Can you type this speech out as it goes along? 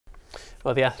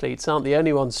Well, the athletes aren't the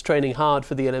only ones training hard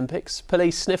for the Olympics.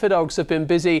 Police sniffer dogs have been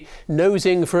busy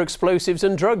nosing for explosives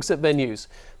and drugs at venues.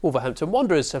 Wolverhampton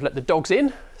Wanderers have let the dogs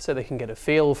in so they can get a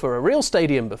feel for a real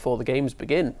stadium before the games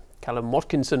begin. Callum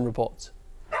Watkinson reports.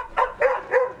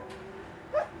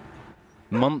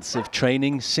 Months of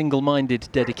training, single-minded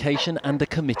dedication and a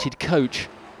committed coach.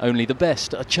 Only the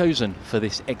best are chosen for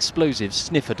this explosive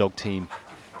sniffer dog team.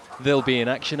 They'll be in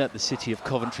action at the City of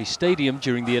Coventry Stadium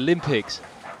during the Olympics.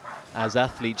 As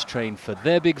athletes train for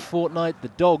their big fortnight, the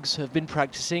dogs have been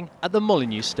practicing at the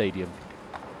Molyneux Stadium.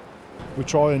 We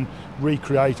try and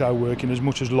recreate our work in as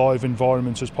much as live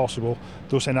environments as possible,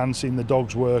 thus enhancing the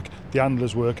dogs' work, the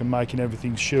handlers' work and making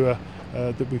everything sure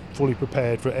that we're fully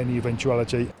prepared for any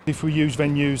eventuality. If we use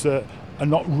venues that are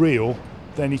not real,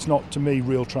 then it's not, to me,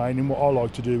 real training. What I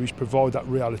like to do is provide that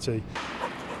reality.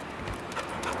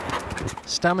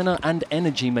 Stamina and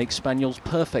energy make spaniels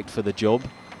perfect for the job,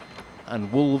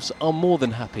 and Wolves are more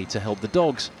than happy to help the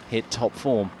dogs hit top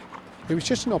form. It was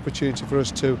just an opportunity for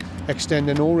us to extend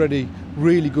an already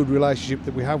really good relationship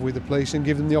that we have with the police and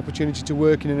give them the opportunity to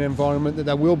work in an environment that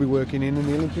they will be working in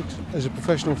the Olympics. As a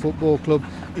professional football club,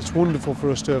 it's wonderful for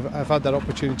us to have had that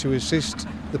opportunity to assist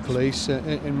the police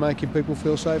in making people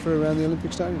feel safer around the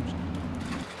Olympic stadiums.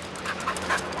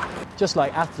 Just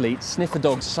like athletes, sniffer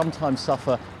dogs sometimes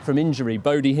suffer from injury.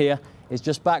 Bodie here is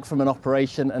just back from an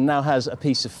operation and now has a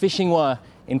piece of fishing wire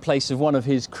in place of one of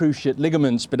his cruciate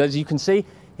ligaments. But as you can see,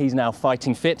 he's now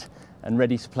fighting fit and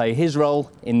ready to play his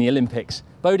role in the Olympics.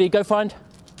 Bodie, go find.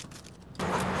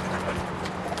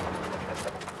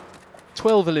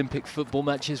 12 Olympic football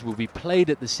matches will be played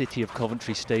at the City of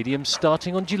Coventry Stadium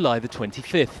starting on July the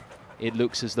 25th. It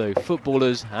looks as though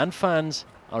footballers and fans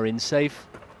are in safe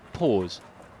pause.